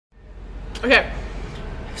Okay,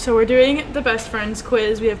 so we're doing the best friends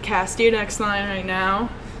quiz. We have Cassidy and Exline right now.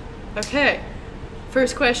 Okay,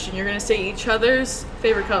 first question. You're gonna say each other's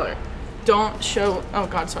favorite color. Don't show. Oh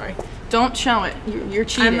God, sorry. Don't show it. You're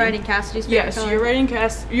cheating. I'm writing Cassidy's favorite color. Yes, you're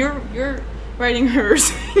writing You're writing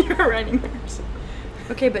hers. You're writing hers.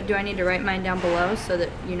 Okay, but do I need to write mine down below so that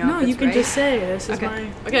you know? No, if it's you can right? just say this is my.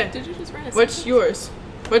 Okay. Did you just write a What's sentence? yours?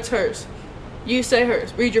 What's hers? You say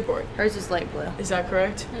hers. Read your board. Hers is light blue. Is that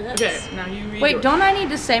correct? Yes. Okay, now you read Wait, yours. don't I need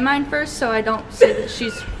to say mine first so I don't say that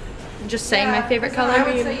she's just saying my favorite color? I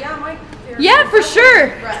would say, yeah, my favorite Yeah, for sure.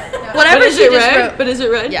 red. Yeah. Whatever But is she it just red? wrote. But is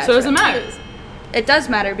it red? Yeah, so it it's doesn't red. matter. It does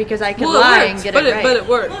matter because I can Well, lie it and worked, get but it right. But it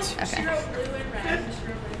worked. Okay. She wrote blue and red.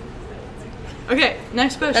 Okay,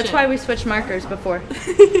 next question. That's why we switched markers before.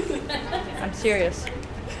 I'm serious.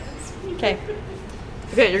 Okay.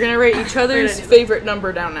 Okay, you're gonna write each other's favorite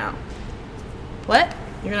number down now. What?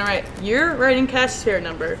 You're gonna write. You're writing Cass's favorite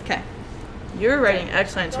number. Okay. You're writing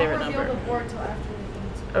Exline's favorite Don't reveal number. the board till after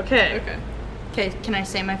we Okay. Okay. Okay, can I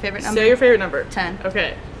say my favorite number? Say your favorite number. 10.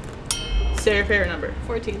 Okay. Say your favorite number.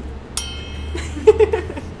 14.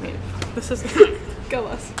 Wait, this is. Go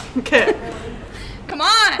us. Okay. Come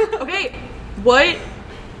on! Okay. What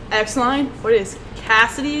Exline? What is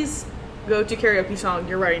Cassidy's go-to karaoke song?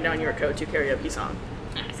 You're writing down your go-to karaoke song.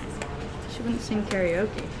 She wouldn't sing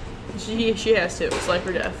karaoke. She has to. It's life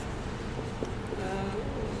or death.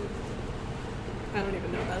 I don't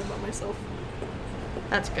even know that about myself.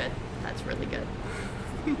 That's good. That's really good.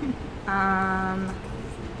 No. I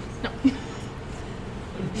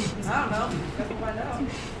don't know. Guess we'll find out.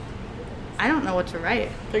 I don't know what to write.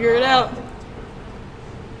 Figure it out.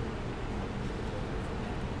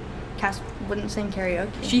 Cass wouldn't sing karaoke.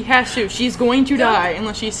 She has to. She's going to die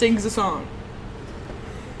unless she sings the song.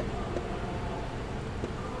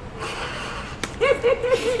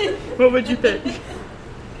 What would you pick?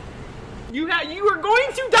 You are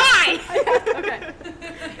going to die. Okay.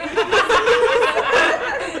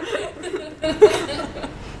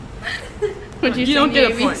 Would You don't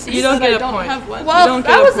get a point. You don't get a don't point. have one. Well, don't that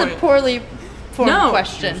get a was point. a poorly formed No.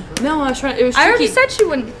 question. No, I was trying. It was I already tricky. said she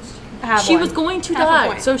wouldn't have She one. was going to Half a die,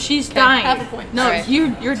 point. so she's Okay, dying. half a point. No, Alright.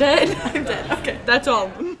 you're dead. I'm dead. Okay. That's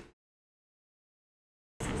all.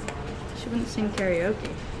 She wouldn't sing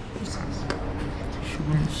karaoke. She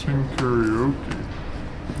wouldn't sing karaoke.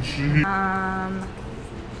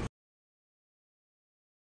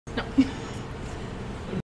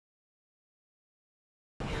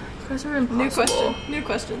 You guys are impossible. New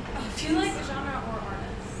question. Do you like genre or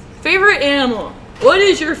artist? Favorite animal. What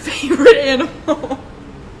is your favorite animal?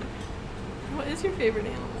 What is your favorite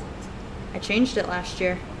animal? I changed it last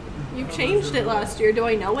year. You changed it last year. Do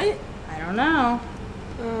I know it? I don't know.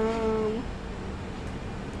 I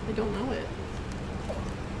don't know it.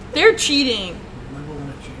 They're cheating. Remember when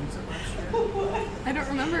it changed it last year? I don't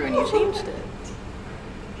remember when you changed it.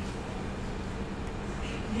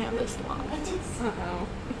 Yeah, this lot. Uh-oh.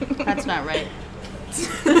 That's not right.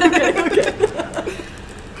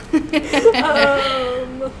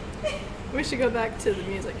 We should go back to the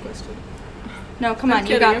music question. No, come I'm on,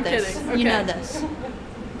 kidding, you got I'm this. kidding. You know Okay. this.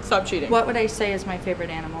 Stop cheating. What would I say is my favorite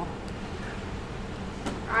animal?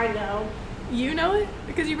 I know. You know it?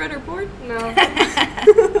 Because you read our board? No.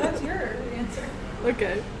 That's your answer.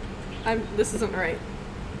 Okay. This isn't right.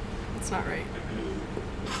 It's not right.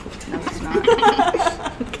 No, it's not.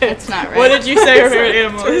 Okay. It's not right. What did you say your favorite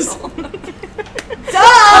animal is?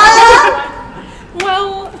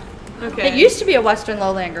 Well, Okay. It used to be a western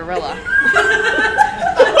lowland gorilla.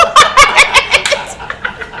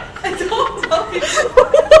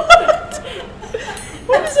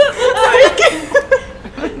 What does it look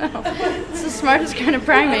like? No, it's the smartest kind of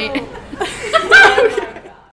primate.